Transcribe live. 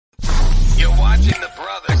You're watching the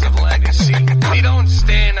Brothers of Legacy. We don't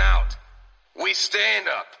stand out. We stand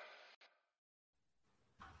up.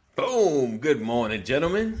 Boom. Good morning,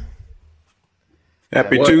 gentlemen.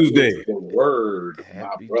 Happy Tuesday. The word,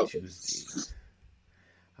 Happy my brother. Tuesday.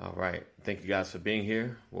 All right. Thank you guys for being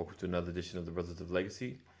here. Welcome to another edition of the Brothers of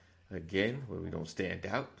Legacy. Again, where we don't stand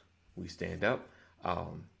out, we stand up.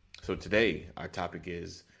 So today, our topic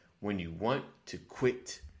is when you want to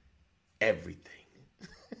quit everything.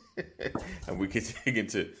 And we can dig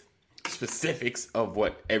into specifics of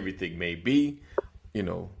what everything may be. You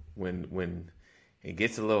know, when it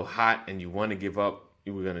gets a little hot and you want to give up,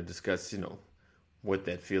 we're going to discuss, what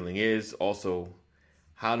that feeling is. Also,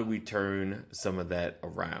 how do we turn some of that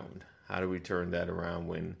around? How do we turn that around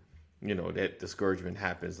when, that discouragement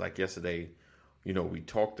happens? Like yesterday, we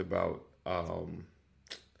talked about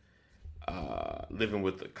living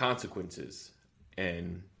with the consequences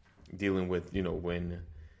and dealing with,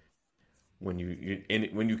 when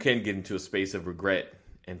you can get into a space of regret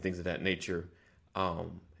and things of that nature.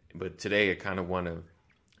 But today I kind of want to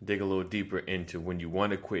dig a little deeper into when you want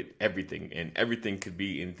to quit everything, and everything could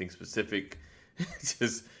be anything specific.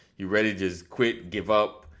 Just you ready to just quit, give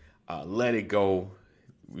up, let it go,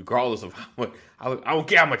 regardless of how much. I don't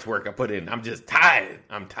care how much work I put in. I'm just tired.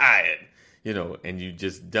 I'm tired, and you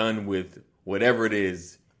just done with whatever it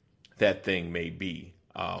is that thing may be.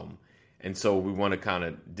 And so we want to kind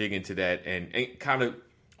of dig into that and kind of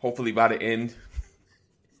hopefully by the end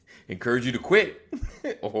encourage you to quit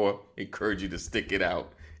or encourage you to stick it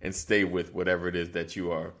out and stay with whatever it is that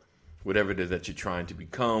you're trying to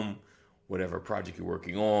become, whatever project you're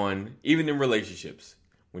working on, even in relationships,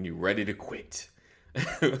 when you're ready to quit.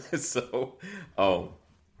 So,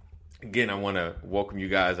 again, I want to welcome you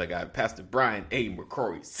guys. I got Pastor Brian A.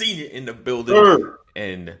 McCrory Sr. in the building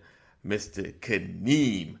and Mr.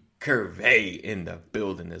 Kaneem Curvey in the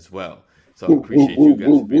building as well. So I appreciate you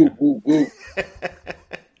guys being here.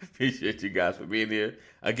 Appreciate you guys for being here.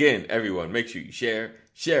 Again, everyone, make sure you share.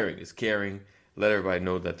 Sharing is caring. Let everybody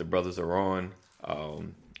know that the brothers are on.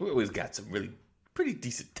 We always got some really pretty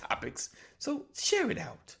decent topics, so share it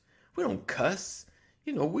out. We don't cuss.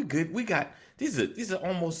 We're good. We got these are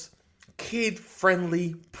almost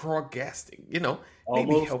kid-friendly broadcasting.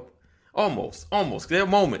 Maybe help. Almost. There are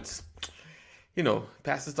moments.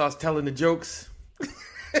 Pastor starts telling the jokes.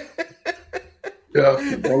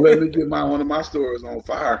 Yeah, don't let me get one of my stories on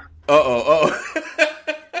fire.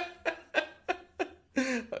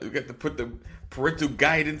 We got to put the parental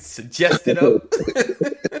guidance suggested up.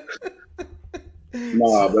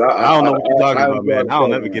 Nah, but I don't know what you're talking about, man. I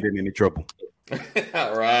don't ever get in any trouble.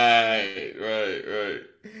 Right.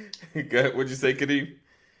 What'd you say, Kadeem?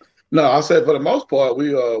 No, I said for the most part,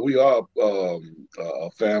 we are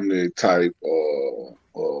a family type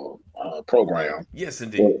program. Yes,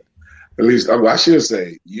 indeed. At least I should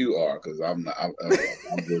say you are, because I'm not.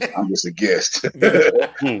 I'm just a guest.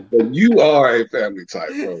 But you are a family type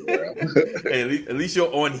program. Hey, at least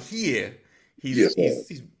you're on here. He's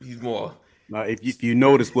more. Now, if you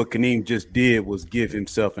notice, what Kaneem just did was give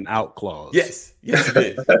himself an out clause. Yes, he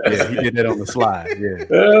did. Yeah, he did that on the slide. Yeah,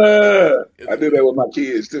 I do that with my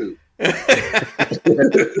kids too.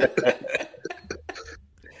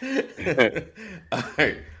 All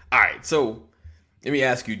right. So let me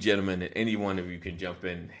ask you, gentlemen, and any one of you can jump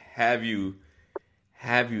in. Have you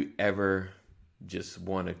ever just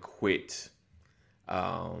want to quit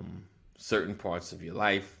certain parts of your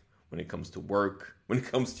life when it comes to work, when it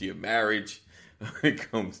comes to your marriage, when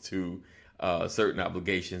it comes to certain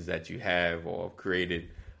obligations that you have or have created?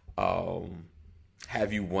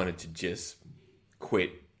 Have you wanted to just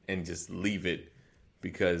quit and just leave it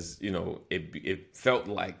because it felt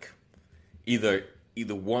like either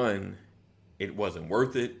one, it wasn't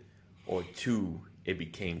worth it, or two, it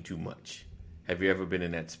became too much? Have you ever been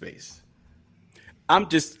in that space? I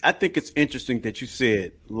think it's interesting that you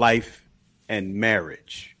said life and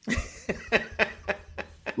marriage.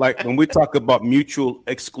 Like when we talk about mutual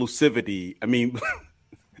exclusivity, I mean,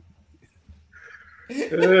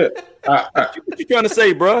 what you trying to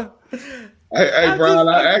say, bro? Hey, Brian,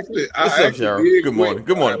 What's up, Cheryl? Good morning.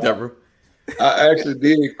 Good morning, Deborah. I actually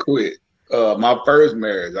did quit my first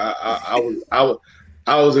marriage. I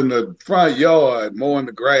was in the front yard mowing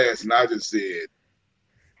the grass, and I just said,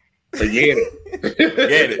 "Forget it."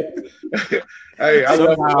 Forget it. Hey,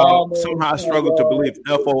 somehow I struggle to believe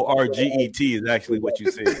FORGET is actually what you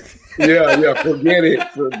said. Yeah, forget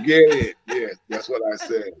it. Yes, that's what I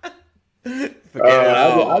said.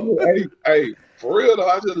 Hey, for real though,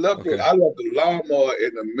 I just left it. I left the lawnmower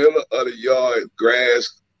in the middle of the yard,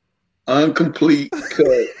 grass, incomplete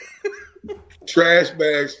cut, trash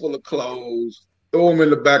bags full of clothes, threw them in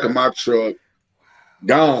the back of my truck.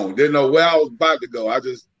 Gone. Didn't know where I was about to go. I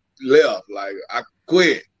just left. Like, I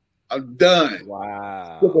quit. I'm done.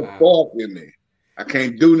 Wow. Put a fork in me. I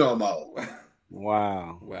can't do no more.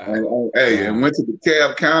 Wow. And went to the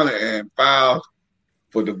DeKalb County and filed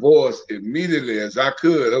for divorce immediately as I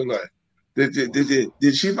could. I was like,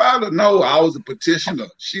 did she file it? No, I was a petitioner.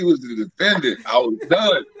 She was the defendant. I was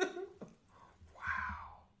done.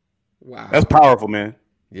 Wow. That's powerful, man.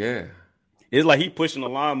 Yeah. It's like he pushing the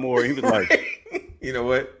lawnmower. He was like, you know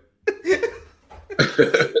what?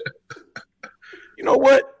 you know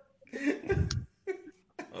what?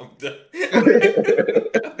 I'm done.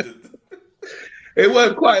 It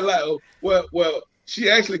wasn't quite like, well, she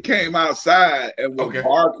actually came outside and was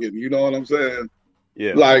barking. You know what I'm saying?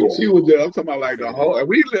 Yeah. Like she was there. I'm talking about like the whole. And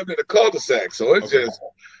we lived in a cul-de-sac, so it's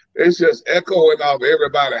just echoing off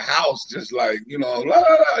everybody's house, just like you know. La, la,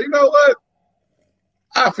 la. You know what?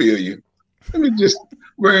 I feel you. Let me just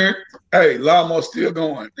bring. Hey, lawnmower still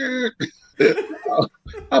going.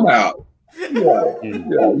 I'm out. Yeah.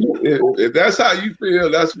 If that's how you feel,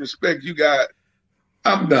 that's respect you got.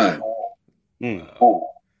 I'm done.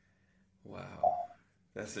 Wow,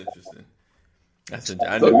 that's interesting. I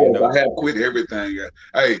had quit everything.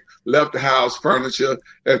 Hey, left the house, furniture.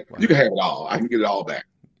 You can have it all. I can get it all back.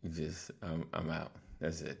 I'm out.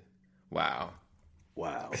 That's it. Wow.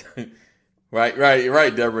 Right,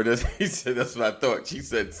 Deborah. He said that's what I thought. She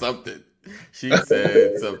said something. She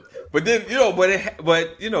said something. But then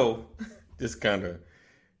just kind of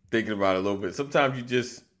thinking about it a little bit. Sometimes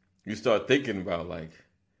you start thinking about like,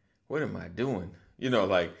 what am I doing?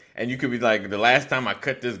 And you could be like, the last time I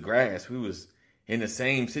cut this grass, we was in the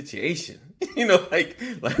same situation.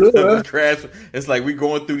 This grass. It's like we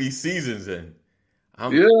going through these seasons, and I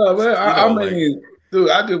mean, dude,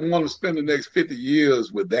 I didn't want to spend the next 50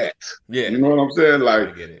 years with that. Yeah, you know what I'm saying?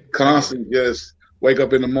 Like constant, just wake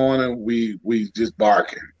up in the morning, we just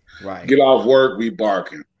barking. Right. Get off work, we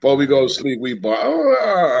barking. Before we go to sleep, we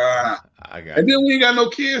bark. And then we ain't got no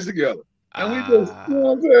kids together, and we just, you know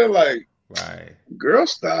what I'm saying? Like, right, girl,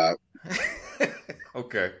 stop.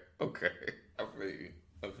 Okay. I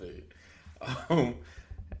feel you.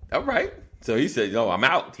 All right. So he said, "No, I'm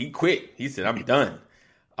out." He quit. He said, "I'm done."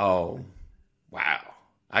 Oh, wow.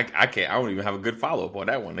 I can't. I don't even have a good follow up on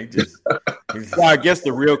that one. Well, I guess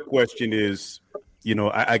the real question is,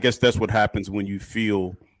 I guess that's what happens when you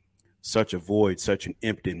feel such a void, such an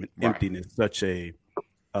emptiness, such a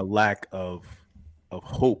lack of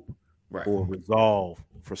hope or resolve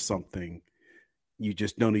for something. You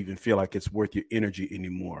just don't even feel like it's worth your energy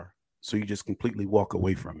anymore. So you just completely walk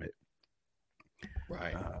away from it.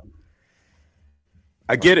 Right.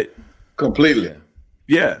 I get it. Completely.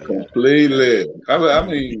 Yeah. Completely. I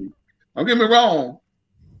mean, don't get me wrong.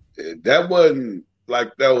 That wasn't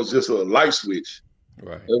like that was just a light switch.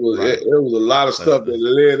 Right. It was a lot of stuff that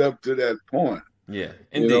led up to that point. Yeah.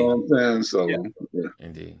 Indeed. You know what I'm saying? So yeah.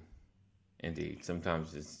 Indeed.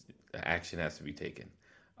 Sometimes the action has to be taken.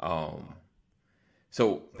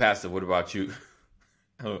 So, Pastor, what about you?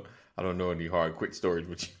 I don't know any hard quit stories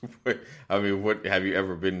with you, but I mean, what have you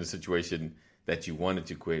ever been in a situation that you wanted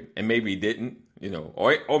to quit and maybe didn't?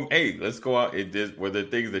 Or hey, let's go out. Were there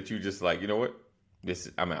things that you just like, you know what?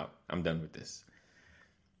 I'm out. I'm done with this.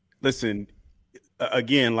 Listen,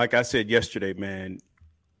 again, like I said yesterday, man,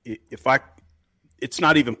 it's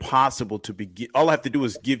not even possible to begin. All I have to do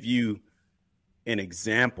is give you an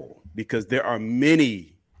example, because there are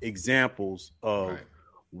many examples of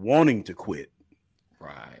wanting to quit.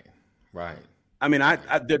 Right. I mean,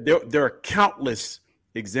 there are countless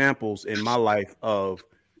examples in my life of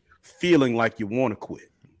feeling like you want to quit.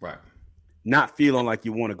 Right. Not feeling like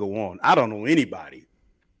you want to go on. I don't know anybody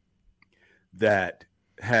that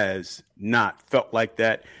has not felt like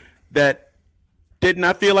that did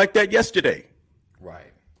not feel like that yesterday.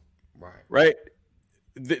 Right.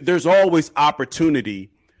 There's always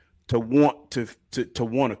opportunity to want to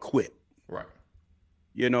quit. Right.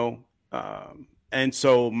 And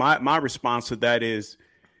so my response to that is,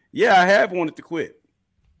 yeah, I have wanted to quit.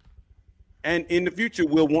 And in the future,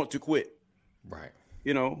 we'll want to quit. Right.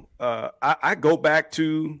 I go back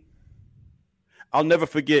to, I'll never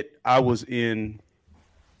forget, I was in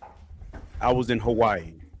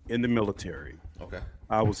Hawaii in the military. Okay.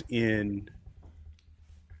 I was in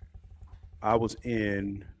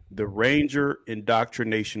the Ranger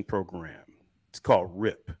Indoctrination Program. It's called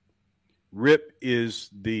RIP. RIP is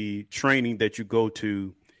the training that you go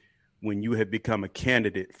to when you have become a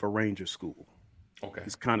candidate for Ranger School. Okay.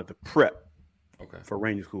 It's kind of the prep for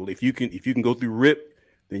Ranger School. If you can go through RIP,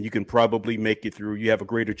 then you can probably make it through. You have a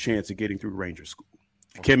greater chance of getting through Ranger School.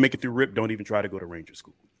 If you can't make it through RIP, don't even try to go to Ranger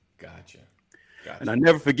School. Gotcha. Gotcha. And I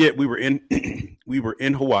never forget, we were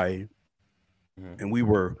in Hawaii, and we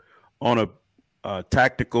were on a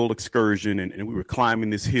tactical excursion, and we were climbing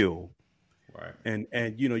this hill. Right.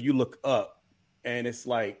 And you look up, and it's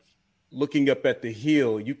like looking up at the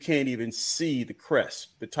hill, you can't even see the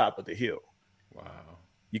crest, the top of the hill. Wow.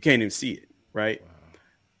 You can't even see it, right?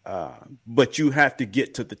 Wow. But you have to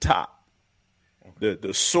get to the top. Okay.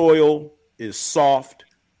 The soil is soft,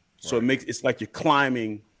 so it's like you're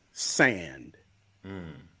climbing sand.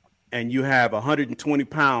 And you have 120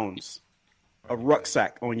 pounds of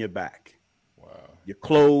rucksack on your back. Wow. Your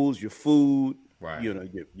clothes, your food,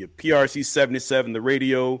 your PRC 77, the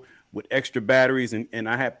radio with extra batteries. And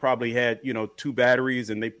I had 2 batteries,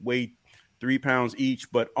 and they weighed 3 pounds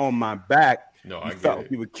each. But on my back, you felt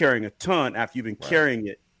like you were carrying a ton after you've been carrying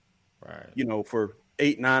it, for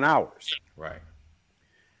 8-9 hours. Right.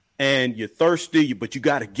 And you're thirsty, but you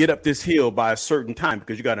got to get up this hill by a certain time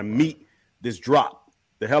because you got to meet this drop.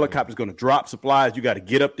 The helicopter is going to drop supplies. You got to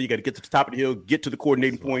get up there. You got to get to the top of the hill, get to the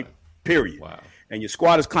coordinating point, period. Wow. And your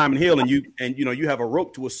squad is climbing the hill, and you have a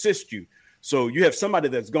rope to assist you. So you have somebody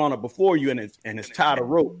that's gone up before you and it's tied a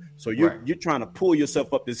rope. So you're trying to pull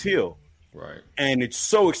yourself up this hill. Right. And it's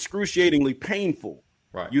so excruciatingly painful.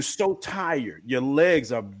 Right. You're so tired. Your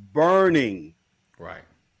legs are burning. Right.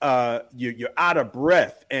 You're out of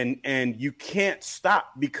breath, and you can't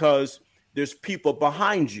stop because there's people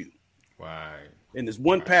behind you. Right. And there's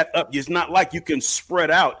one path up. It's not like you can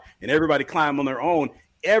spread out and everybody climb on their own.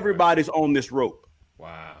 Everybody's on this rope.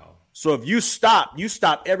 Wow. So if you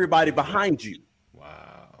stop everybody behind you.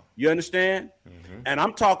 Wow. You understand? Mm-hmm. And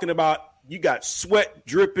I'm talking about you got sweat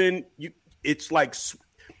dripping. It's like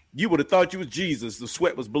you would have thought you was Jesus. The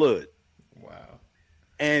sweat was blood. Wow.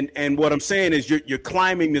 And what I'm saying is you're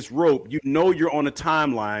climbing this rope. You're on a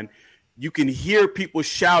timeline. You can hear people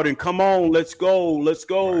shouting, "Come on, let's go, let's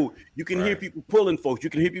go." Right. You can hear people pulling folks.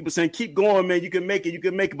 You can hear people saying, "Keep going, man. You can make it. You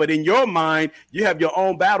can make it." But in your mind, you have your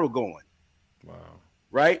own battle going. Wow.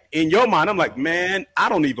 Right? In your mind, I'm like, man, I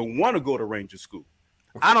don't even want to go to Ranger School.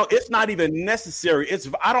 It's not even necessary.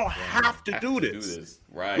 I don't have to do this.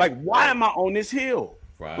 Right. Like, why am I on this hill?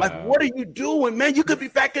 Wow. Like, what are you doing, man? You could be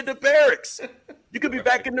back in the barracks. You could be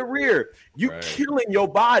back in the rear. You killing your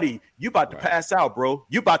body. You about to pass out, bro.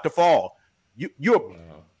 You about to fall. You're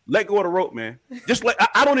let go of the rope, man. Just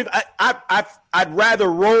I'd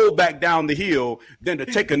rather roll back down the hill than to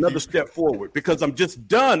take another step forward because I'm just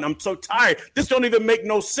done. I'm so tired. This don't even make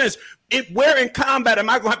no sense. Where in combat am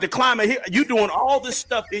I gonna have to climb a hill? You doing all this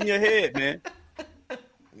stuff in your head, man.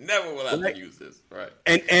 Never will I have to use this. Right.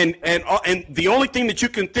 And the only thing that you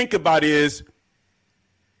can think about is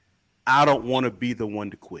I don't want to be the one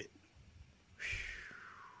to quit.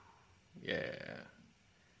 Yeah.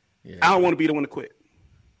 I don't want to be the one to quit.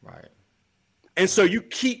 Right. And so you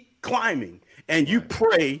keep climbing and you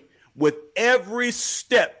pray with every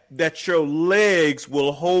step that your legs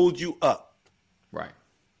will hold you up. Right.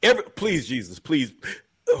 Please, Jesus, please.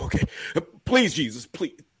 Okay. Please, Jesus,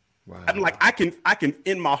 please. Wow. I'm like, I can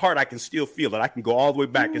in my heart, I can still feel it. I can go all the way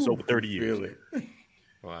back. It's over 30 years. Feel it.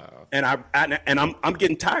 Wow. And I'm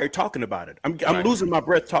getting tired talking about it. I'm losing my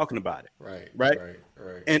breath talking about it. Right.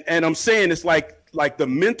 And I'm saying it's like the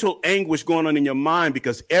mental anguish going on in your mind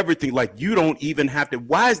because everything, like you don't even have to.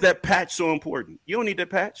 Why is that patch so important? You don't need that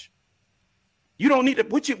patch. You don't need it.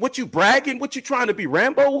 What you bragging? What you trying to be,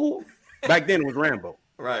 Rambo? Back then it was Rambo.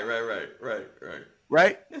 Right.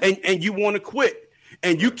 Right. And you want to quit.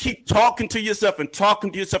 And you keep talking to yourself and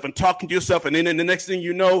talking to yourself and talking to yourself. And then the next thing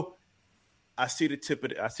you know, I see the tip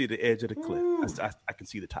of it. I see the edge of the cliff. I can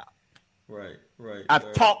see the top. Right.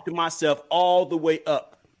 I've talked to myself all the way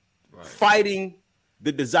up, fighting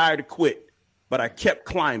the desire to quit. But I kept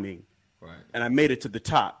climbing. Right. And I made it to the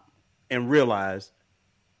top and realized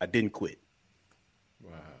I didn't quit.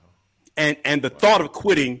 Wow. And the thought of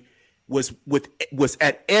quitting was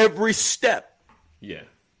at every step. Yeah.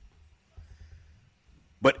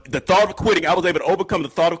 But the thought of quitting, I was able to overcome the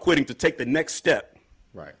thought of quitting to take the next step.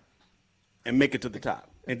 Right. And make it to the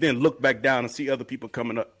top. And then look back down and see other people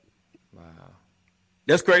coming up. Wow.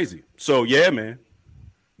 That's crazy. So, yeah, man.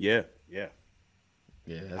 Yeah.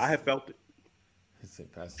 I have felt it.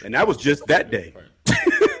 And that was just that day.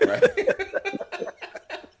 Right.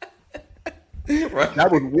 Right.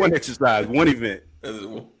 That was one exercise, one event. There's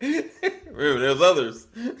others.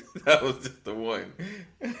 That was just the one.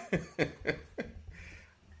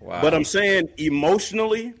 Wow. But I'm saying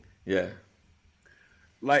emotionally, yeah,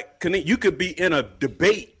 like you could be in a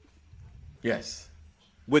debate, yes,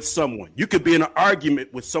 with someone. You could be in an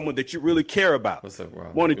argument with someone that you really care about. What's up,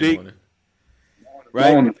 Rob? Morning, D.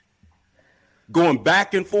 Right, going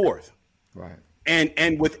back and forth. Right.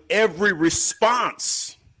 And with every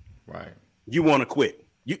response, Right. you want to quit.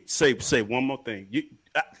 You say one more thing.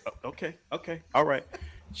 Okay, all right.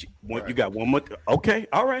 You got one more. Okay,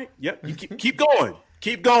 all right. Yep. You keep going.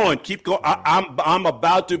 Keep going. I'm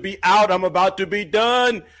about to be out. I'm about to be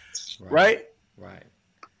done. Right.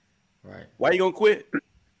 Why are you gonna quit?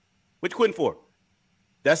 What you quitting for?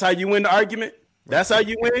 That's how you win the argument. That's how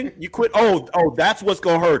you win. You quit. Oh, that's what's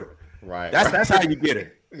gonna hurt her. Right. That's how you get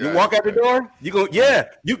her. You walk out the door. You go. Yeah.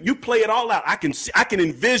 You play it all out. I can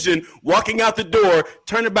envision walking out the door,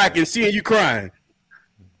 turning back, and seeing you crying.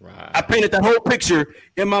 Right. I painted that whole picture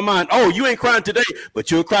in my mind. Oh, you ain't crying today, but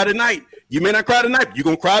you'll cry tonight. You may not cry tonight, but you're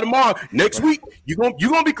gonna cry tomorrow. Next week, you're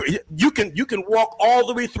gonna be. You can walk all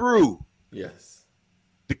the way through. Yes.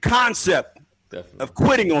 The concept Definitely. of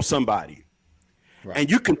quitting on somebody. Right. And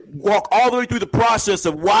you can walk all the way through the process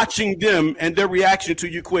of watching them and their reaction to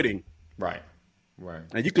you quitting. Right.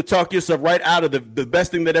 And you could talk yourself right out of the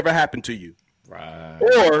best thing that ever happened to you. Right.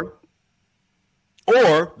 Or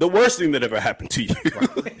the worst thing that ever happened to you.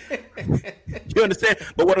 Right. You understand?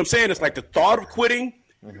 But what I'm saying is, like, the thought of quitting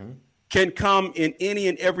can come in any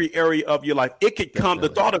and every area of your life. It could come. The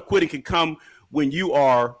thought of quitting can come when you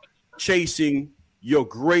are chasing your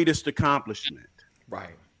greatest accomplishment.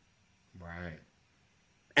 Right.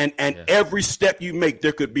 And every step you make,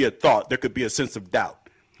 there could be a thought. There could be a sense of doubt.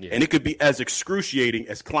 Yeah. And it could be as excruciating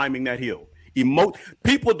as climbing that hill.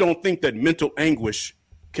 People don't think that mental anguish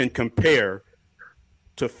can compare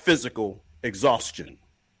to physical exhaustion.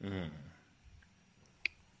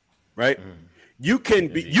 Right? You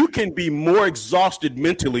can be more exhausted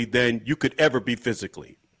mentally than you could ever be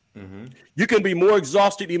physically. You can be more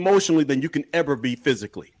exhausted emotionally than you can ever be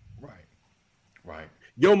physically. Right.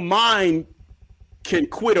 Your mind can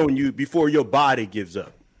quit on you before your body gives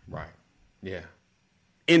up. Right. Yeah.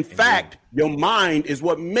 In fact, your mind is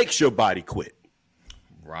what makes your body quit.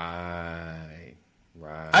 Right.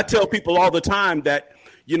 I tell people all the time that,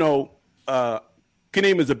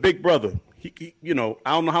 Kaneem is a big brother. He I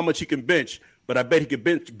don't know how much he can bench, but I bet he could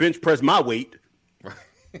bench press my weight,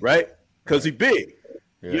 right? Because he's big.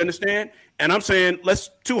 Yeah. You understand? And I'm saying,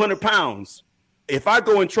 let's 200 pounds. If I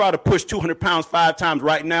go and try to push 200 pounds 5 times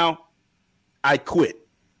right now, I quit.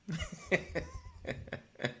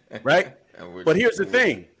 Right? But here's the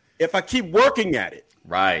thing. If I keep working at it,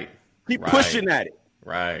 keep pushing at it,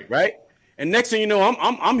 right? And next thing you know,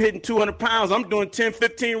 I'm hitting 200 pounds. I'm doing 10,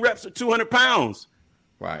 15 reps at 200 pounds.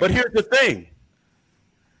 Right. But here's the thing.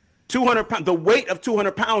 200 pounds, the weight of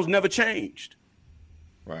 200 pounds never changed.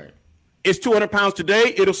 Right. It's 200 pounds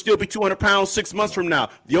today. It'll still be 200 pounds 6 months from now.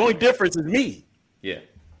 The only difference is me. Yeah,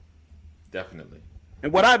 definitely.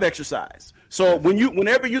 And what I've exercised. So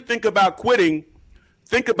whenever you think about quitting,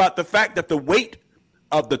 think about the fact that the weight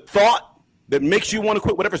of the thought that makes you want to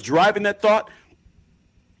quit, whatever's driving that thought,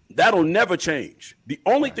 that'll never change. The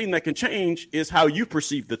only thing that can change is how you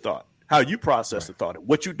perceive the thought, how you process the thought,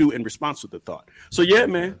 what you do in response to the thought. So yeah,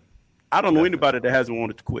 man, I don't know anybody that hasn't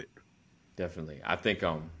wanted to quit. Definitely. I think,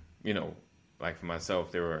 like for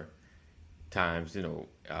myself, there were times,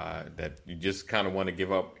 that you just kind of want to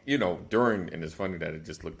give up, during, and it's funny that it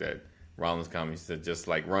just looked at Rollins' comments, said just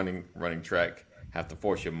like running track, have to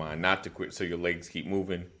force your mind not to quit so your legs keep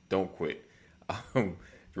moving. Don't quit.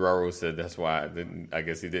 Gerardo said that's why I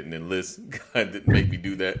guess he didn't enlist. God didn't make me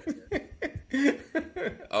do that.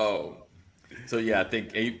 So yeah, I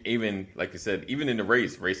think even like you said, even in the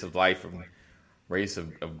race of life, race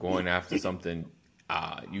of going after something,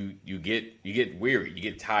 you get weary, you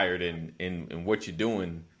get tired in what you're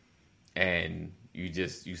doing, and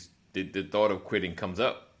the thought of quitting comes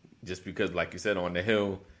up just because, like you said, on the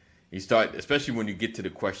hill, you start, especially when you get to the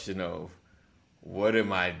question of, what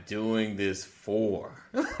am I doing this for?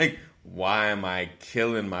 Like, why am I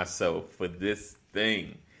killing myself for this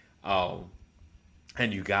thing? And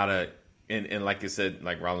you gotta, and like you said,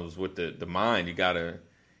 like Rollins was with the mind, you gotta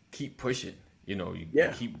keep pushing. You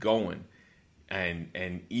keep going,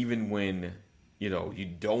 and even when you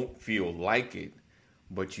don't feel like it,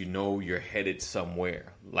 but you're headed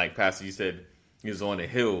somewhere. Like Pastor, you said, he was on a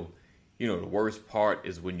hill. The worst part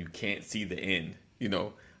is when you can't see the end.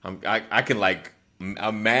 I can like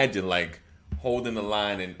imagine like holding the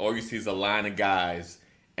line and all you see is a line of guys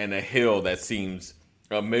and a hill that seems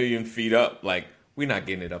 1,000,000 feet up. Like, we're not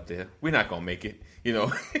getting it up there. We're not gonna make it.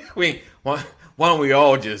 Why don't we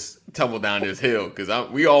all just tumble down this hill?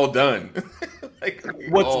 Because we all done.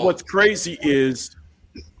 What's crazy is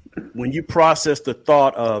when you process the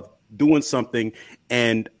thought of doing something,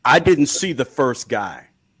 and I didn't see the first guy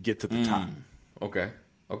get to the top. Okay.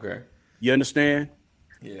 You understand?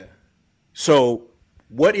 Yeah. So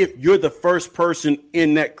what if you're the first person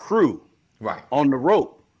in that crew? Right. on the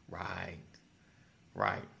rope. Right.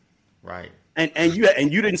 And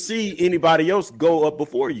you didn't see anybody else go up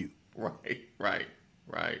before you. Right.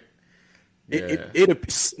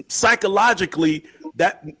 It psychologically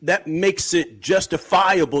that makes it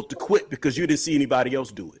justifiable to quit because you didn't see anybody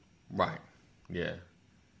else do it. Right. Yeah.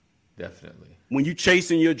 Definitely. When you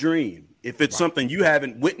chasing your dream, if it's something you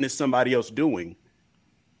haven't witnessed somebody else doing,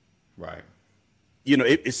 right. You know,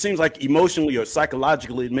 it seems like emotionally or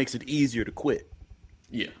psychologically it makes it easier to quit.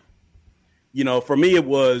 Yeah. You know, for me it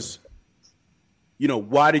was, you know,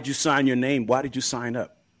 why did you sign your name? Why did you sign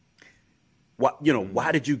up?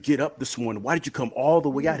 Why did you get up this morning? Why did you come all the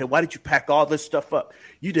way out here? Why did you pack all this stuff up?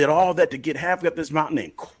 You did all that to get halfway up this mountain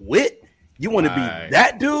and quit? You want to be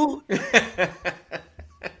that dude?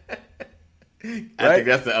 I think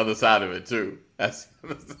that's the other side of it too. That's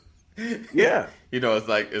yeah. You know, it's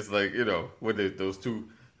like you know, with those two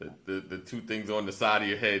the two things on the side of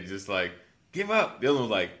your head, just like give up. The other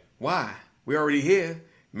one's like, why? We're already here.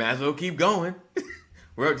 Might as well keep going.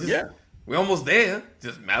 We're almost there.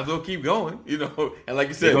 Just might as well keep going, you know. And like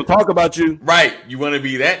you said, they're gonna talk about you. Right. You want to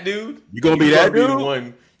be that dude? You're gonna be that dude? The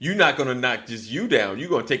one, you're not gonna knock just you down. You're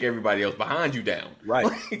gonna take everybody else behind you down.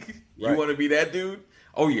 Right. You want to be that dude?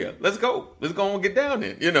 Oh yeah, let's go. Let's go and get down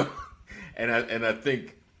there, you know. And I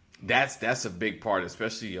think that's a big part,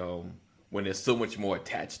 especially when there's so much more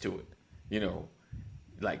attached to it. You know,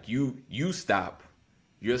 like you're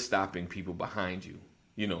stopping people behind you.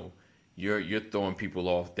 You know, you're throwing people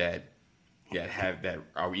off that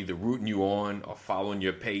are either rooting you on or following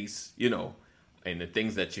your pace, you know, and the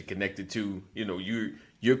things that you're connected to, you know,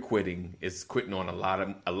 you're quitting on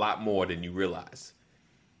a lot more than you realize.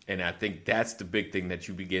 And I think that's the big thing that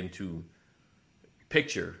you begin to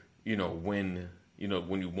picture, you know, when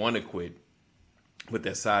you want to quit. But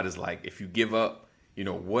that side is like, if you give up, you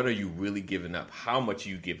know, what are you really giving up? How much are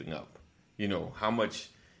you giving up? You know, how much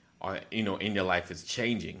in your life is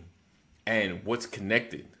changing, and what's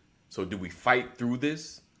connected. So do we fight through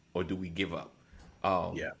this or do we give up?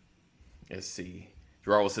 Let's see.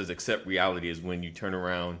 Gerardo says, accept reality is when you turn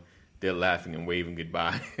around, they're laughing and waving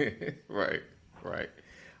goodbye. Right.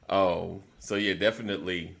 Oh, so yeah,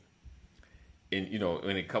 definitely. And you know,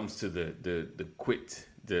 when it comes to the quit,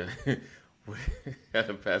 the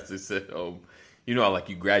pastor said, you know, like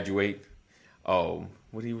you graduate. What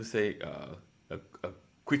do you say? A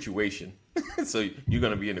quituation. So you're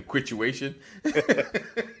gonna be in a quituation.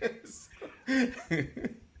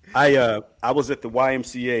 I was at the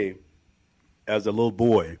YMCA as a little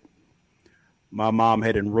boy. My mom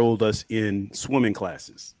had enrolled us in swimming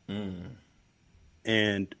classes,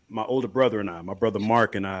 and my older brother and I, my brother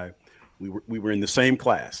Mark and I, we were in the same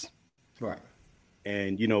class. Right.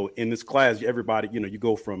 And you know, in this class, everybody, you know, you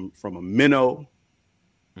go from a minnow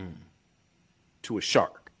to a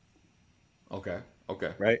shark. Okay.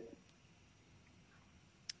 Right.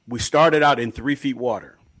 We started out in 3 feet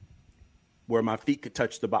water where my feet could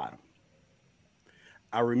touch the bottom.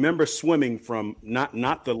 I remember swimming from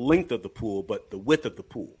not the length of the pool, but the width of the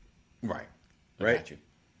pool. Right. Right.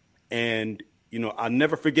 And, you know, I'll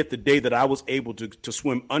never forget the day that I was able to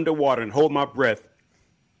swim underwater and hold my breath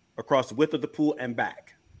across the width of the pool and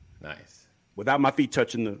back. Nice. Without my feet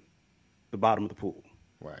touching the bottom of the pool.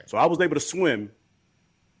 Right. So I was able to swim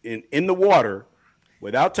in the water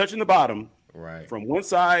without touching the bottom. Right. From one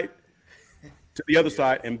side to the other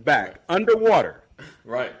side and back underwater.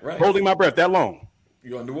 Right. Holding my breath that long.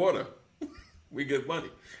 You underwater. We get money.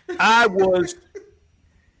 I was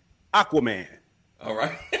Aquaman. All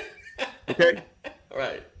right. Okay.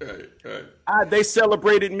 Right. They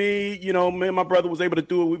celebrated me. You know, me and my brother was able to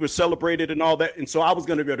do it. We were celebrated and all that. And so I was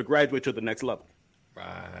going to be able to graduate to the next level.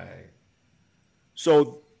 Right.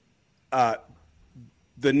 So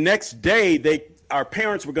the next day, our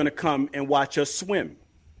parents were going to come and watch us swim.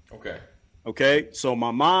 Okay. So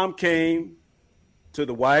my mom came to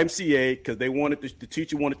the YMCA because the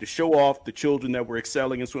teacher wanted to show off the children that were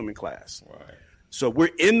excelling in swimming class. Right. So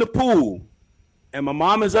we're in the pool and my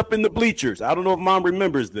mom is up in the bleachers. I don't know if mom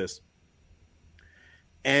remembers this.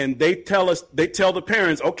 And they tell the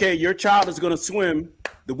parents, okay, your child is going to swim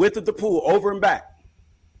the width of the pool over and back.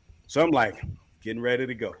 So I'm like, getting ready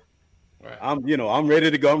to go. Right. I'm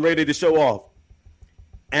ready to go. I'm ready to show off.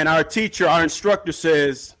 And our instructor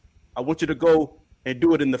says, I want you to go and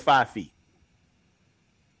do it in the 5 feet.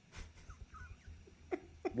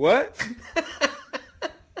 What?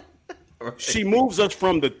 Right. She moves us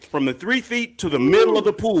from the 3 feet to the middle of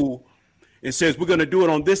the pool and says, we're going to do it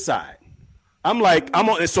on this side. I'm like, I'm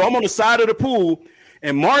on the side of the pool,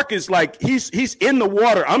 and Mark is like, he's in the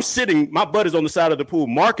water. I'm sitting, my butt is on the side of the pool.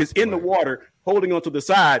 Mark is in the water, holding onto the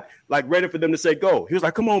side, like ready for them to say go. He was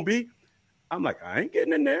like, come on, B. I'm like, I ain't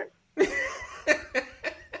getting in there.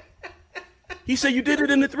 He said, you did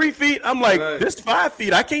it in the 3 feet. I'm like, this 5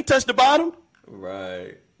 feet. I can't touch the bottom.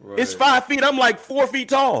 Right. It's 5 feet. I'm like 4 feet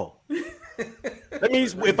tall. That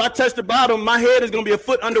means if I touch the bottom, my head is going to be a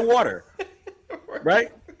foot underwater.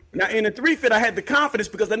 Right? Now, in the 3 feet, I had the confidence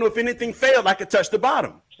because I knew if anything failed, I could touch the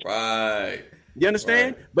bottom. Right. You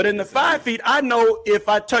understand? Right. But in the 5 feet, I know if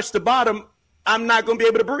I touch the bottom, I'm not going to be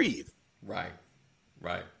able to breathe. Right.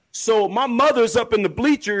 Right. So my mother's up in the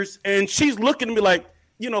bleachers, and she's looking at me like,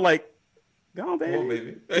 like, go on, baby. Come on,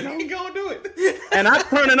 baby. You go and do it. And I'm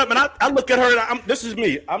turning up, and I look at her, and this is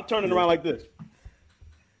me. I'm turning around like this.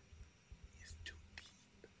 It's too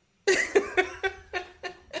deep.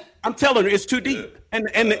 I'm telling her it's too deep. And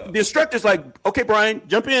the instructor's like, okay, Brian,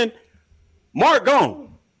 jump in. Mark,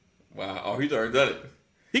 gone. Wow. Oh, he's already done it.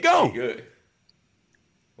 He gone. He good.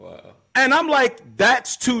 Wow. And I'm like,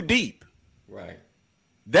 that's too deep. Right.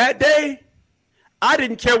 That day, I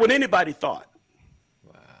didn't care what anybody thought.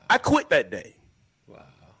 Wow. I quit that day. Wow.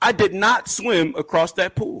 I did not swim across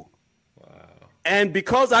that pool. Wow. And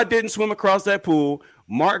because I didn't swim across that pool,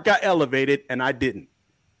 Mark got elevated and I didn't.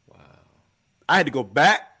 Wow. I had to go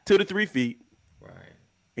back to the 3 feet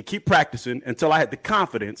and keep practicing until I had the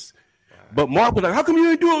confidence. Wow. But Mark was like, how come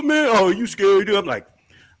you didn't do it, man? Oh, you scared to do it? I'm like,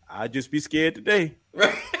 I'll just be scared today.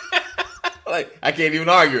 Right. Like, I can't even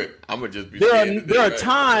argue it. I'm going to just be scared today. There are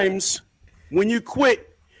times when you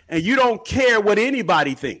quit and you don't care what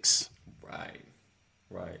anybody thinks. Right.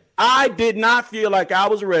 Right. I did not feel like I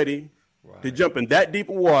was ready to jump in that deep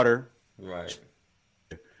of water. Right.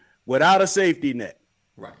 Without a safety net.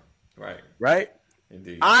 Right. Right. Right?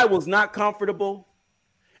 Indeed. I was not comfortable.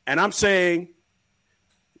 And I'm saying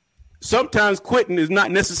sometimes quitting is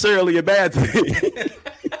not necessarily a bad thing.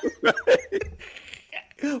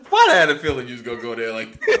 Why I had a feeling you was going to go there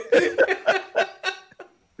like that?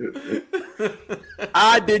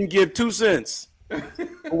 I didn't give 2 cents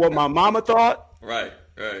for what my mama thought. Right.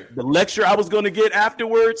 Right. The lecture I was going to get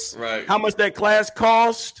afterwards. Right. How much that class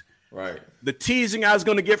cost. Right. The teasing I was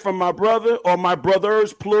going to get from my brother or my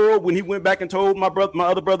brothers, plural, when he went back and told my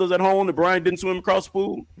other brothers at home that Brian didn't swim across the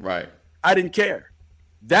pool. Right. I didn't care.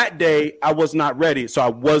 That day, I was not ready, so I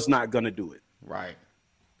was not going to do it. Right.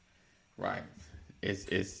 Right. It's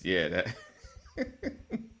that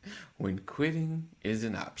when quitting is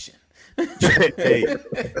an option. Hey.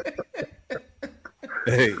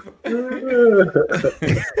 Hey. But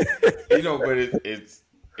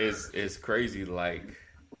it's crazy like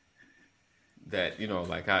that,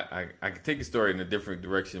 like I could take a story in a different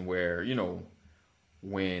direction where,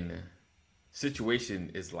 when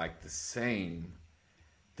situation is like the same,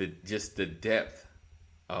 the depth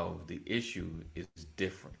of the issue is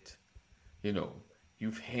different.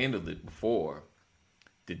 You've handled it before.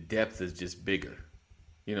 The depth is just bigger.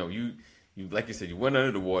 You like you said, you went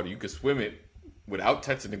under the water. You could swim it without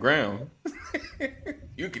touching the ground.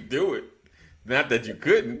 You could do it. Not that you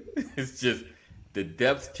couldn't. It's just the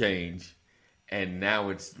depth change, and now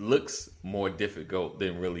it looks more difficult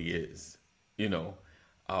than it really is. And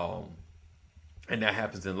that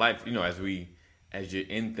happens in life. As you're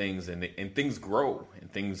in things and things grow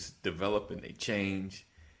and things develop and they change.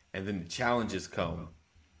 And then the challenges come.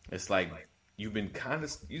 It's like you've been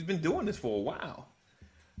doing this for a while,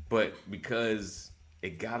 but because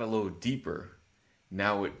it got a little deeper,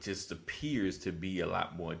 now it just appears to be a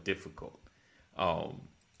lot more difficult.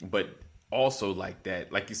 But also like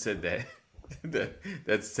that, like you said,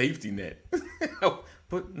 that safety net.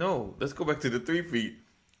 But no, let's go back to the 3 feet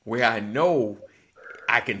where I know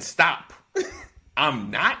I can stop.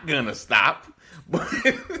 I'm not gonna stop, but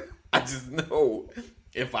I just know.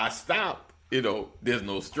 If I stop, there's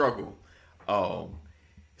no struggle.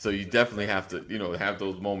 So you definitely have to, have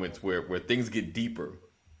those moments where things get deeper,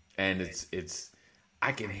 and it's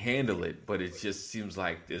I can handle it, but it just seems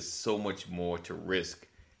like there's so much more to risk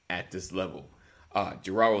at this level.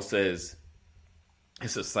 Gerardo says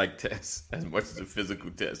it's a psych test as much as a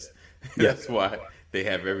physical test. Yeah. That's why they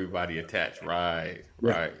have everybody attached. Right.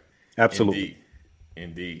 Yeah. Right. Absolutely.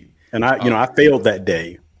 Indeed. And I failed that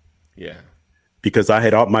day. Yeah. Because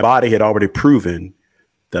my body had already proven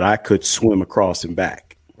that I could swim across and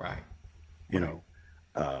back. Right.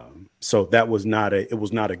 So that was not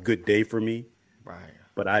a good day for me. Right.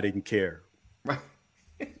 But I didn't care. Right.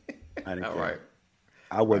 I didn't care. Right.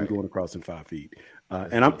 I wasn't going across in 5 feet.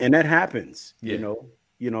 And that happens, Yeah.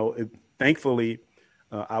 Thankfully,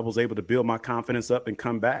 I was able to build my confidence up and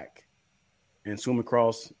come back and swim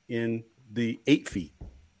across in the 8 feet,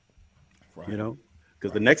 Right.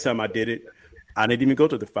 because the next time I did it, I didn't even go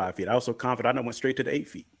to the 5 feet. I was so confident I went straight to the 8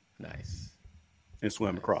 feet Nice. and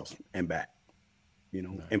swam across and back. you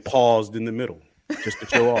know, and paused in the middle just to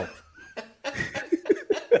show off.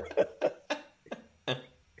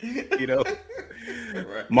 You know,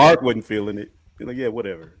 Right. Mark wasn't feeling it. You know, yeah,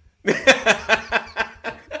 whatever.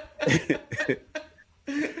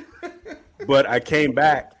 But I came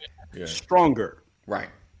back stronger. Right.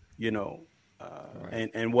 You know,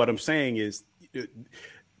 and what I'm saying is,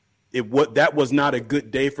 that was not a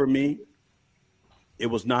good day for me. It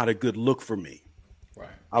was not a good look for me. Right.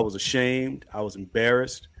 I was ashamed. I was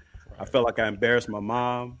embarrassed. I felt like I embarrassed my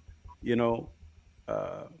mom, you know,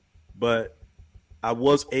 but I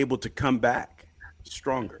was able to come back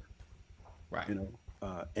stronger. Right. You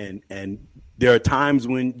know, and there are times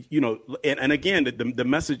when, you know, and again, the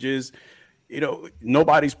message is, you know,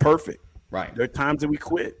 nobody's perfect. Right. There are times that we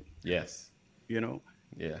quit. Yes. You know.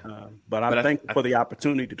 Yeah. But I'm thankful for the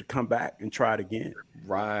opportunity to come back and try it again.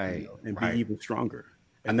 Right. You know, and right. be even stronger.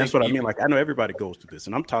 And that's what I mean. Like, I know everybody goes through this,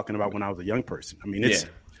 and I'm talking about when I was a young person. I mean,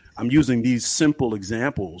 I'm using these simple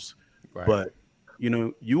examples, but you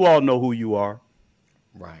know, you all know who you are.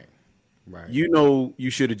 Right. Right. You know,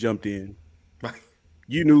 you should have jumped in. Right.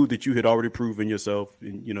 You knew that you had already proven yourself,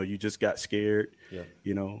 and you know, you just got scared. Yeah.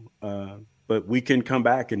 You know, but we can come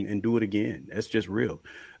back and do it again. That's just real.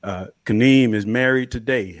 Kaneem is married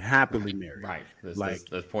today, happily married. Right.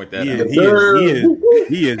 Let's point that out.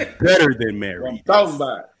 He is better than married. I'm talking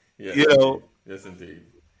about. Yes, you know. Yes, indeed.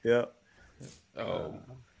 Yeah.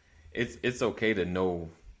 It's okay to know,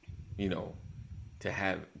 you know, to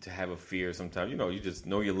have a fear sometimes. You know, you just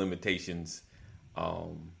know your limitations.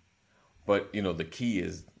 But you know, the key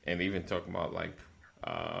is, and even talking about like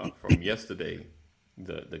from yesterday,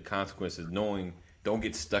 the consequences, knowing, don't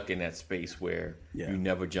get stuck in that space where you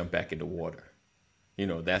never jump back in the water. You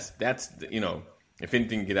know, that's you know, if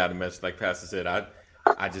anything, get out of the mess. Like Pastor said,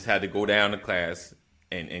 I just had to go down to class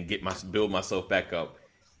and build myself back up,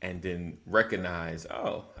 and then recognize,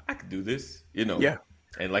 oh, I could do this. You know. Yeah.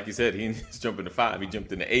 And like you said, he didn't just jump into 5; he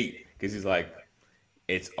jumped into 8 because he's like,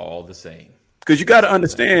 it's all the same. Because you got to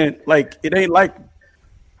understand, like, it ain't like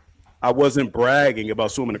I wasn't bragging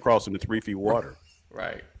about swimming across in the 3 feet water.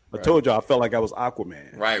 Right. I told you I felt like I was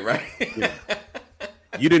Aquaman. Right. Yeah.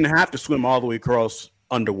 You didn't have to swim all the way across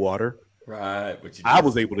underwater. Right. But I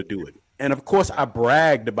was able to do it. And of course, I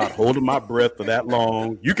bragged about holding my breath for that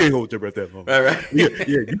long. You can't hold your breath that long. Right. Yeah,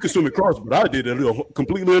 you can swim across, but I did it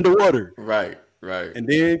completely underwater. Right. And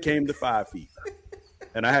then came the 5 feet.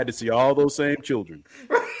 And I had to see all those same children.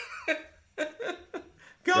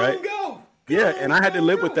 Go. Yeah, and I had to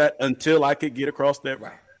live with that until I could get across that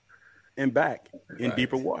and back in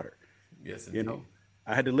deeper water. Yes, indeed. You know,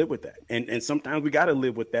 I had to live with that. And sometimes we got to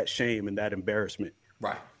live with that shame and that embarrassment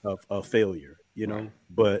of failure, you know.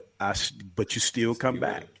 But you still come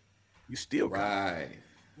back. You still come back.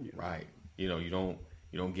 Right. You know, you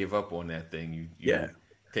don't give up on that thing. You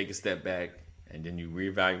take a step back, and then you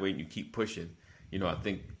reevaluate and you keep pushing. You know, I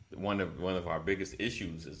think one of our biggest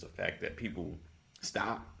issues is the fact that people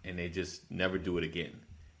stop and they just never do it again.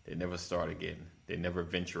 They never start again. They never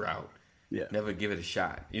venture out. Yeah. Never give it a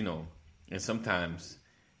shot, you know. And sometimes,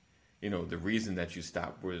 you know, the reason that you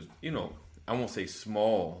stopped was, you know, I won't say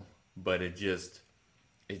small, but it just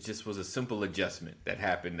was a simple adjustment that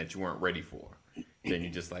happened that you weren't ready for. Then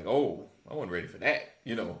you're just like, oh, I wasn't ready for that,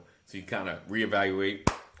 you know. So you kind of reevaluate,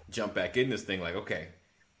 jump back in this thing like, okay,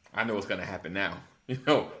 I know what's going to happen now. You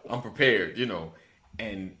know, I'm prepared, you know,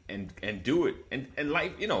 and do it. And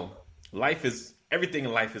life, you know, everything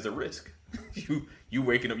in life is a risk. You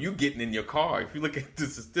waking up, you getting in your car. If you look at the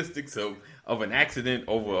statistics of an accident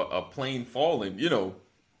over a plane falling, you know,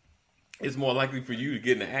 it's more likely for you to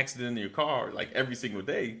get in an accident in your car like every single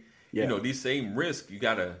day. Yeah. You know, these same risks, you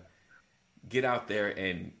got to get out there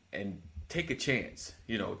and take a chance.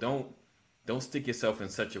 You know, don't stick yourself in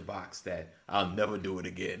such a box that I'll never do it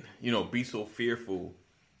again. You know, be so fearful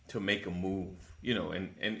to make a move, you know,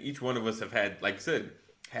 and each one of us have had, like I said,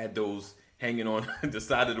 had those hanging on the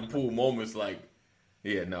side of the pool moments like,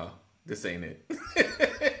 yeah, no, this ain't it.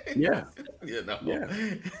 Yeah. You know,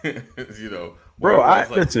 you know, bro,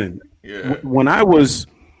 listen, when I was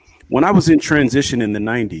in transition in the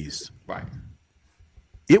 90s, right,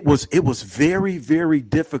 it was very, very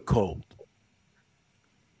difficult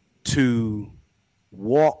to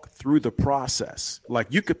walk through the process. Like,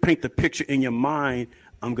 you could paint the picture in your mind.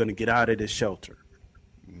 I'm going to get out of this shelter.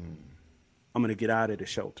 I'm going to get out of the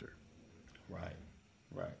shelter.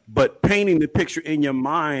 Right. But painting the picture in your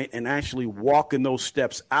mind and actually walking those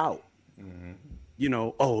steps out, you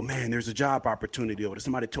know, oh man, there's a job opportunity over there.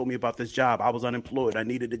 Somebody told me about this job. I was unemployed. I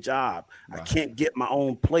needed a job. I can't get my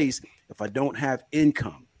own place if I don't have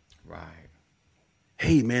income. Right.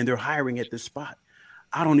 Hey man, they're hiring at this spot.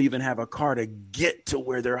 I don't even have a car to get to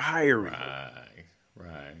where they're hiring.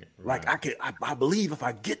 Right. Like I believe if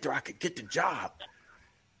I get there, I could get the job.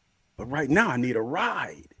 But right now I need a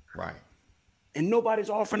ride. Right. And nobody's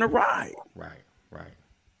offering a ride. Right.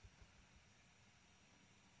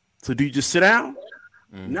 So do you just sit down?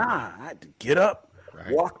 Mm-hmm. Nah, I had to get up,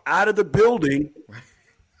 Right. walk out of the building,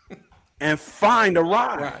 and find a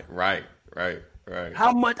ride. Right.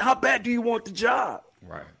 How bad do you want the job?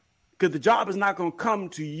 Right. Because the job is not going to come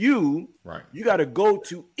to you. Right. You got to go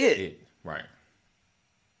to it. Right.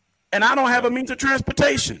 And I don't have a means of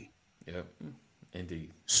transportation. Yep.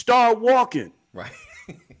 Indeed. Start walking. Right.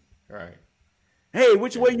 Right. Hey,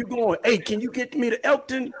 which way you going? Hey, can you get me to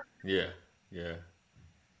Elkton? Yeah.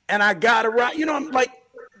 And I got to ride. You know, I'm like,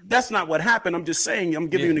 that's not what happened. I'm just saying, I'm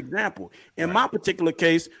giving you an example. In my particular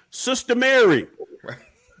case, Sister Mary.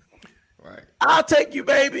 Right. I'll take you,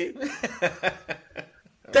 baby.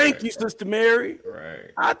 Thank you, Sister Mary.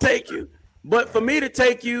 Right. I'll take you. But for me to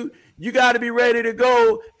take you, you got to be ready to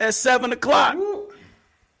go at 7:00.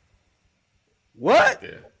 What? Yeah.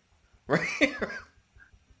 Right.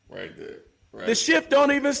 Right there. Right. The shift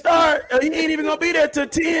don't even start. He ain't even gonna be there till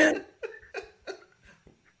 10.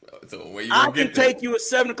 So where you I gonna can get there? take you at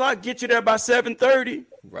 7:00, get you there by 7:30.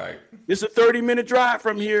 Right. It's a 30-minute drive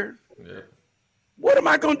from here. Yeah. What am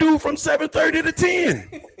I gonna do from 7:30 to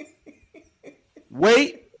 10?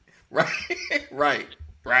 Wait.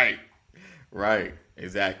 Right.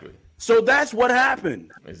 Exactly. So that's what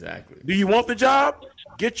happened. Exactly. Do you want the job?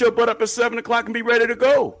 Get your butt up at 7:00 and be ready to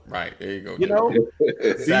go. Right. There you go. You know, do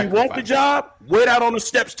you want the job? Wait out on the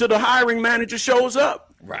steps till the hiring manager shows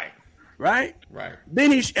up. Right. Right.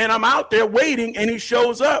 Then and I'm out there waiting, and he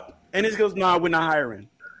shows up, and he goes, "Nah, we're not hiring."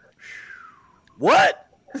 What?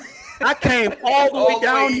 I came all the way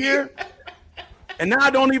down here, and now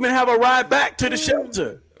I don't even have a ride back to the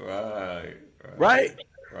shelter. Right.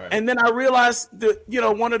 And then I realized that, you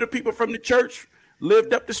know, one of the people from the church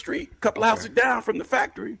lived up the street, a couple houses down from the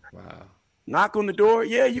factory. Wow. Knock on the door.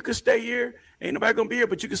 Yeah, you can stay here. Ain't nobody gonna be here,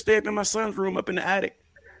 but you can stay up in my son's room up in the attic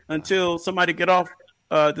until somebody get off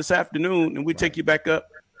this afternoon, and we take you back up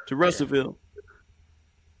to Russellville.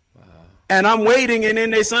 Wow. And I'm waiting, and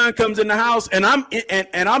then their son comes in the house, and I'm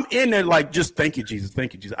in there like, just thank you, Jesus,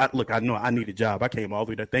 thank you, Jesus. I know I need a job. I came all the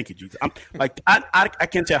way there. Thank you, Jesus. I'm like, I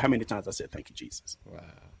can't tell how many times I said thank you, Jesus. Wow.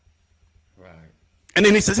 Right. And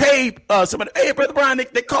then he says, hey, Brother Brian,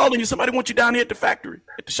 they calling you. Somebody wants you down here at the factory,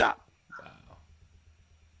 at the shop. Wow.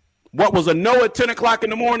 What was a no at 10:00 in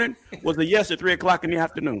the morning was a yes at 3:00 in the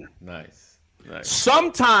afternoon. Nice.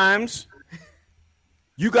 Sometimes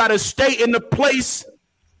you got to stay in the place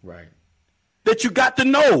that you got to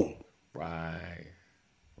know. Right.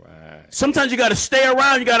 Sometimes you got to stay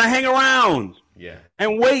around. You got to hang around. Yeah.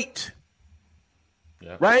 And wait.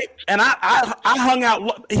 Yep. Right. And I hung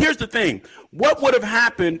out. Here's the thing. What would have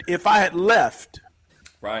happened if I had left?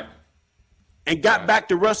 Right. And got back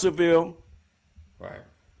to Russellville? Right.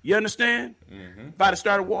 You understand? Mm-hmm. If I'd have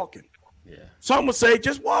started walking. Yeah. Some would say,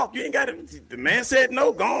 just walk. You ain't got to. The man said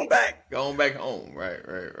no. Go on back. Going back home. Right.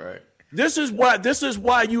 This is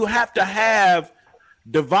why you have to have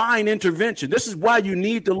divine intervention. This is why you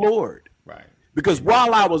need the Lord. Right. Because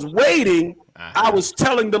while I was waiting, I was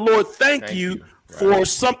telling the Lord, thank you for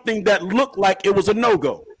something that looked like it was a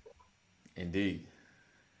no-go. Indeed.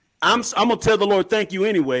 I'm gonna tell the Lord thank you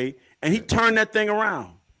anyway, and he turned that thing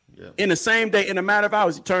around. In the same day, in a matter of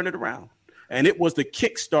hours, he turned it around, and it was the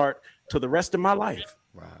kickstart to the rest of my life.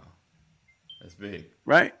 Wow, that's big.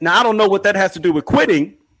 Right now, I don't know what that has to do with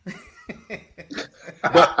quitting,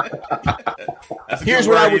 but here's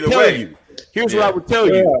what I would tell you. Here's what I would tell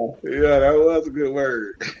you. Yeah, that was a good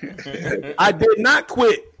word. I did not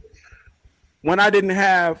quit when I didn't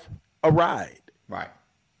have a ride. Right.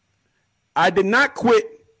 I did not quit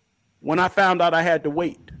when I found out I had to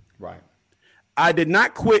wait. Right. I did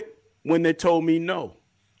not quit when they told me no.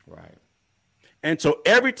 Right. And so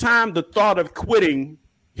every time the thought of quitting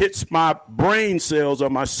hits my brain cells or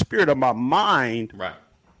my spirit or my mind, right,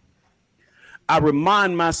 I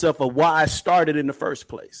remind myself of why I started in the first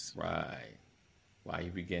place. Right. Why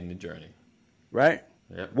you began the journey. Right.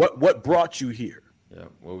 Yep. What brought you here? Yeah.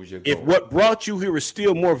 What was your goal? If what brought you here is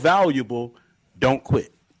still more valuable, don't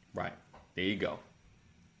quit. Right. There you go.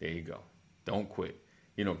 Don't quit.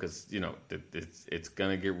 You know, because, you know, it's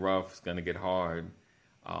going to get rough. It's going to get hard.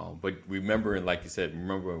 But remembering, like you said,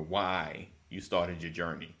 remembering why you started your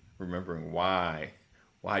journey. Remembering why'd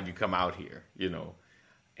you come out here, you know,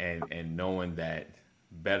 and knowing that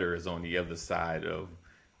better is on the other side of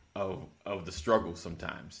the struggle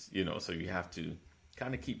sometimes, you know, so you have to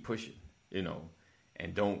kind of keep pushing, you know,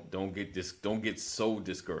 and don't get so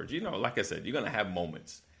discouraged. You know, like I said, you're gonna have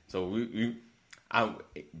moments. So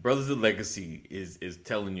Brothers of Legacy is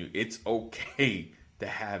telling you it's okay to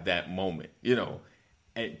have that moment. You know,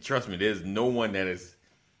 and trust me, there's no one that is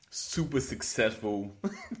super successful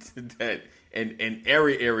that in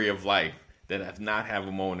every area of life that have not have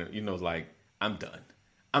a moment. You know, like I'm done.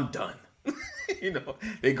 You know,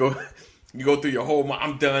 you go through your whole.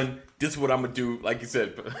 I'm done. This is what I'm gonna do. Like you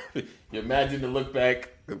said, you imagine the look back,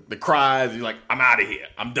 the cries. You're like, I'm out of here.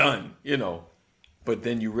 I'm done. You know, but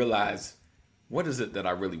then you realize, what is it that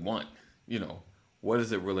I really want? You know, what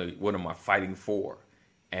is it really? What am I fighting for?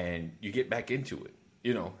 And you get back into it.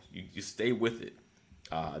 You know, you stay with it.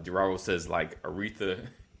 Gerardo says, like Aretha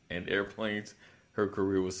and Airplanes, her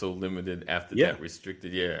career was so limited after that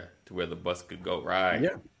restricted, to where the bus could go. Right.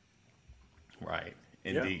 Yeah. Right.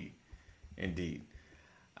 Indeed.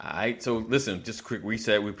 All right. So listen, just a quick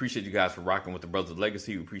reset. We appreciate you guys for rocking with the Brothers of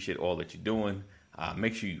Legacy. We appreciate all that you're doing.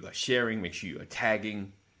 Make sure you are sharing. Make sure you are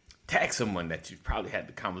tagging. Tag someone that you've probably had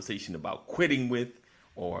the conversation about quitting with,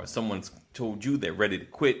 or someone's told you they're ready to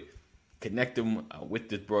quit. Connect them with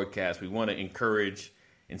this broadcast. We want to encourage,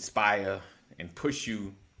 inspire, and push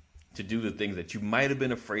you to do the things that you might have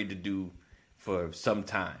been afraid to do for some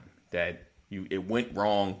time. That it went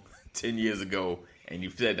wrong 10 years ago, and you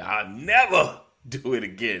said, I'll never do it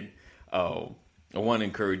again. I want to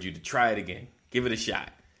encourage you to try it again. Give it a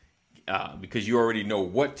shot, because you already know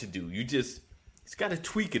what to do. You just got to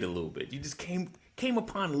tweak it a little bit. You just came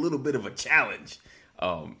upon a little bit of a challenge,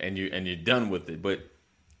 and you're done with it. But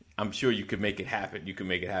I'm sure you can make it happen. You can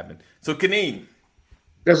make it happen. So, Kaneem.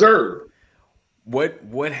 Yes, sir.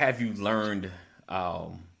 What have you learned?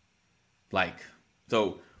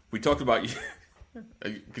 So we talked about you.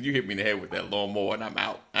 Because you hit me in the head with that lawnmower and I'm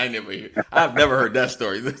out. I've never heard that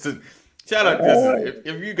story. Listen, shout out. Listen,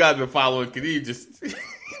 if you guys been following, Kaneem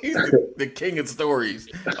he's the king of stories.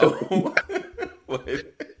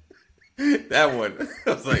 That one,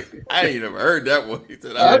 I was like, I ain't never heard that one. He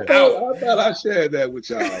said, I thought I shared that with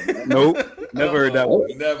y'all. Man. Nope, never heard that one.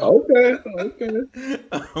 Never. Okay.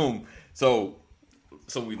 So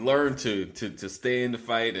we learned to stay in the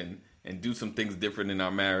fight and do some things different in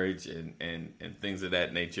our marriage and things of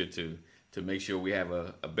that nature to make sure we have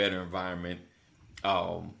a better environment.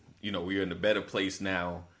 You know, we're in a better place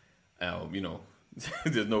now. You know,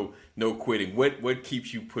 there's no quitting. What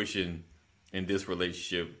keeps you pushing in this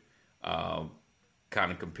relationship?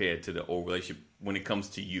 Kind of compared to the old relationship when it comes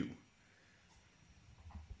to you?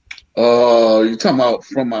 You talking about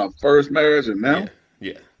from my first marriage and now?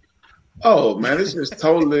 Yeah. Oh man, it's just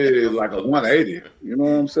totally like a 180. You know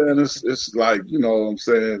what I'm saying? It's like, you know what I'm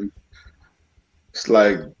saying? It's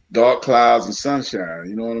like dark clouds and sunshine.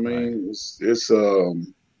 You know what I mean? Right. It's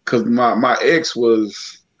because my ex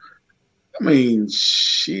was, I mean,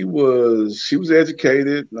 she was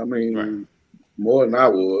educated. I mean, right. More than I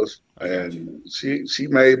was, and she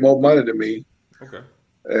made more money than me. Okay.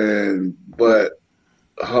 But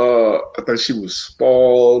I think she was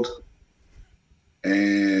spoiled,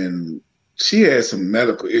 and she had some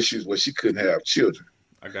medical issues where she couldn't have children.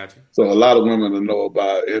 I got you. So a lot of women will know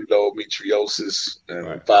about endometriosis and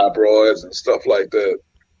fibroids and stuff like that.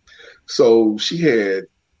 So she had,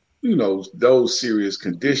 you know, those serious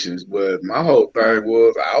conditions. But my whole thing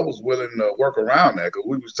was I was willing to work around that because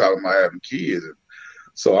we was talking about having kids. And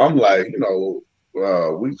so I'm like, you know,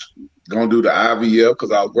 we gonna do the IVF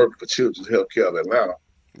because I was working for Children's Healthcare of Atlanta.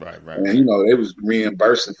 Right. And you know, they was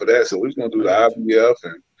reimbursing for that, so we was gonna do the IVF,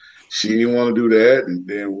 and she didn't want to do that. And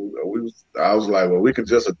then I was like, well, we can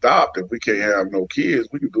just adopt if we can't have no kids.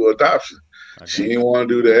 We can do adoption. She didn't want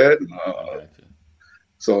to do that.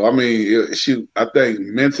 So I mean, I think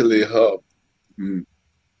mentally her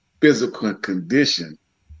physical condition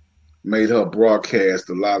made her broadcast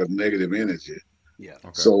a lot of negative energy. Yeah.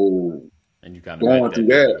 Okay. So. And you kind of going through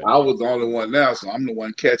that, I was the only one now, so I'm the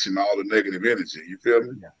one catching all the negative energy. You feel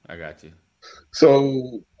me? Yeah, I got you.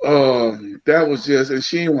 So that was just, and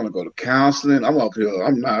she didn't want to go to counseling. I'm up here.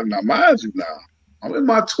 I'm not. Now, mind you, now I'm in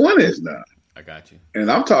my 20s now. I got you.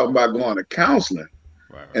 And I'm talking about going to counseling.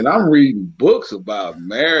 Right. And I'm reading books about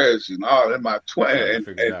marriage and all in my 20s.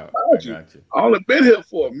 And I only been here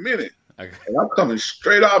for a minute. And I'm coming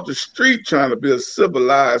straight off the street trying to be a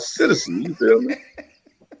civilized citizen. You feel me?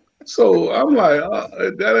 So I'm like,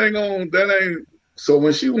 that ain't. So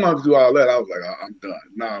when she wanted to do all that, I was like, I'm done.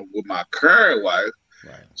 Now with my current wife,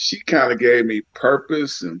 she kind of gave me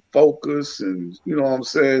purpose and focus, and you know what I'm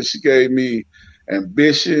saying. She gave me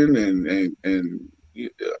ambition and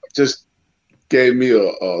just gave me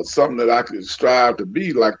a something that I could strive to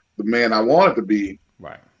be like the man I wanted to be.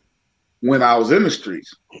 Right. when I was in the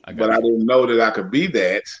streets, but I didn't know that I could be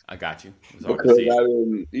that. I got you. Because I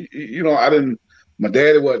didn't, I didn't. My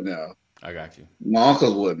daddy wasn't there. I got you. My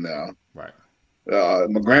uncles wasn't there. Right.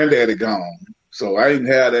 My granddaddy gone, so I didn't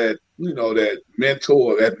have that, that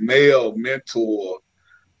mentor, that male mentor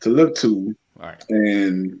to look to. Right.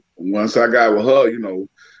 And once I got with her,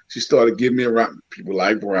 she started getting me around people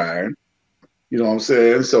like Brian. You know what I'm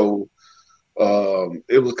saying? So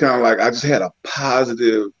it was kind of like I just had a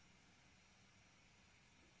positive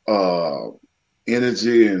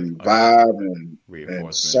energy and vibe and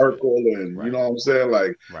circle, and you know what I'm saying?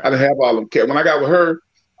 Like I didn't have all them cats. When I got with her,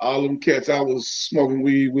 all them cats I was smoking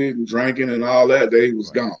weed with and drinking and all that, they was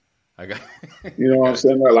gone. I got you know what I'm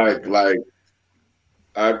saying? Like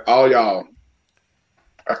all y'all,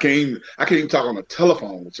 I can't even talk on the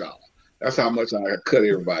telephone with y'all. That's how much I cut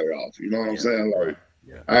everybody off. You know what I'm saying? Like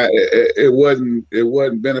it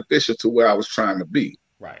wasn't beneficial to where I was trying to be.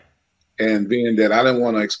 Right. And being that I didn't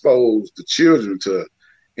want to expose the children to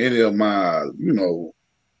any of my,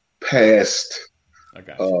 past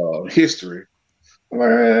history.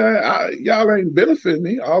 Y'all ain't benefiting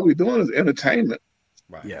me. All we doing is entertainment.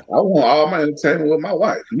 Right. Yeah. I want all my entertainment with my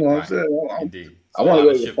wife. You know what I'm saying? Indeed. I want to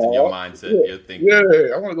go to the park. Your mindset, your thinking.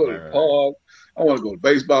 Yeah, I want to go to the park. I want to go to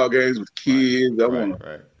baseball games with kids. I want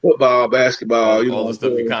football, basketball. All the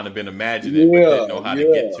stuff you kind of been imagining, but didn't know how to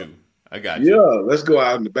get to. I got you. Yeah, let's go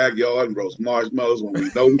out in the backyard and roast marshmallows when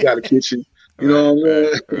we know we got a kitchen. You know what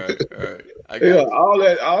I'm saying? Right.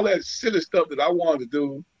 All that silly stuff that I wanted to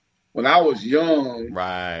do when I was young.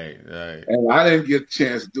 Right. And I didn't get a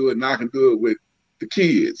chance to do it, and I can do it with the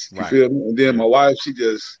kids. You feel me? And then my wife, she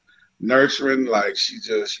just nurturing, like she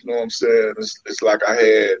just, you know what I'm saying? It's like I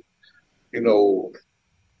had,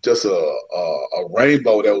 just a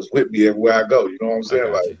rainbow that was with me everywhere I go. You know what I'm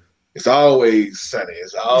saying? Like it's always sunny.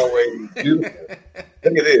 It's always beautiful.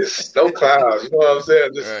 Look at this, no clouds. You know what I'm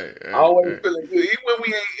saying? Just always feeling good, even when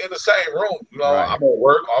we ain't in the same room. I'm at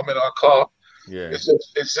work. I'm in our car. Yeah. It's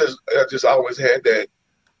just I just always had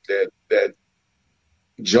that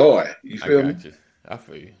joy. You feel me? I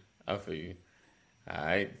feel you. All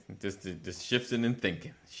right, just shifting and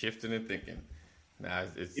thinking. Nah,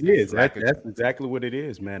 it is. That's exactly what it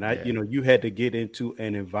is, man. You had to get into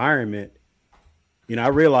an environment. I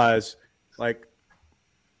realized, like,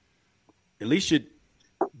 Alicia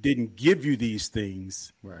didn't give you these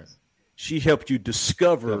things. Right. She helped you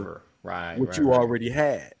discover what you already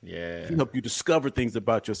had. Yeah. She helped you discover things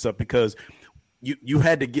about yourself because you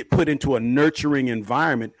had to get put into a nurturing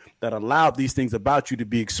environment that allowed these things about you to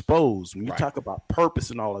be exposed. When you talk about purpose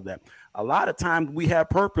and all of that, a lot of times we have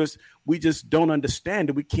purpose, we just don't understand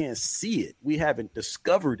it. We can't see it. We haven't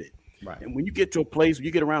discovered it. Right. And when you get to a place where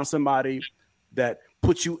you get around somebody that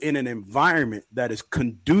puts you in an environment that is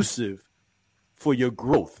conducive for your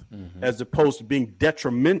growth, as opposed to being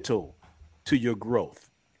detrimental to your growth,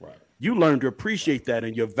 you learn to appreciate that,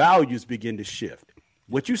 and your values begin to shift.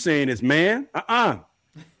 What you saying is, man, I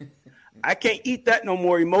can't eat that no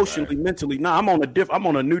more emotionally, mentally. No, I'm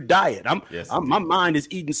on a new diet. My mind is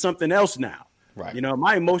eating something else now. Right.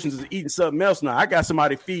 My emotions is eating something else now. I got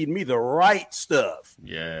somebody feeding me the right stuff.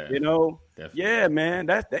 Yeah. Definitely. Yeah, man.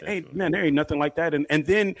 That ain't, man, there ain't nothing like that. And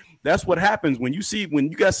then that's what happens when you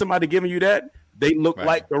got somebody giving you that, they look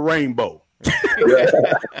like the rainbow.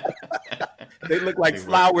 They look like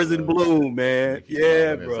flowers in bloom, man.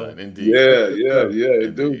 Yeah, bro. Indeed. Yeah, they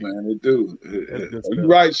do, man. They do. You're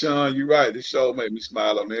right, Sean. You're right. This show made me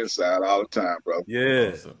smile on the inside all the time, bro.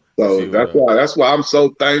 Yeah. So that's why I'm so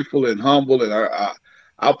thankful and humble, and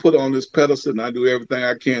I put on this pedestal, and I do everything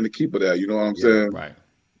I can to keep it there. You know what I'm saying? Right.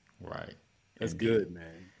 That's good,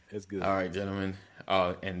 man. That's good. All right, gentlemen,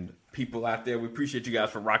 and people out there, we appreciate you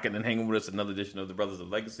guys for rocking and hanging with us. Another edition of the Brothers of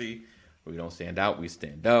Legacy. We don't stand out, we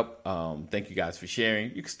stand up. Thank you guys for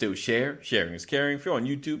sharing. You can still share. Sharing is caring. If you're on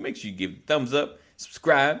YouTube, make sure you give a thumbs up,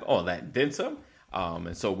 subscribe, all that, and then some.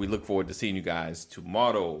 And so we look forward to seeing you guys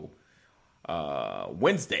tomorrow,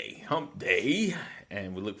 Wednesday, hump day.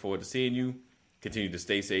 And we look forward to seeing you. Continue to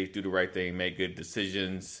stay safe, do the right thing, make good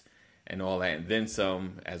decisions, and all that, and then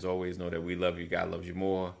some. As always, know that we love you. God loves you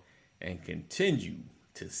more. And continue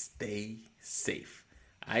to stay safe.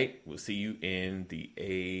 All right, we'll see you in the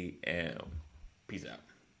AM. Peace out.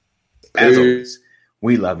 As always,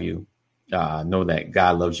 we love you. Know that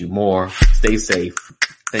God loves you more. Stay safe.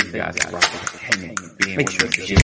 Thank you guys for rocking. Make sure to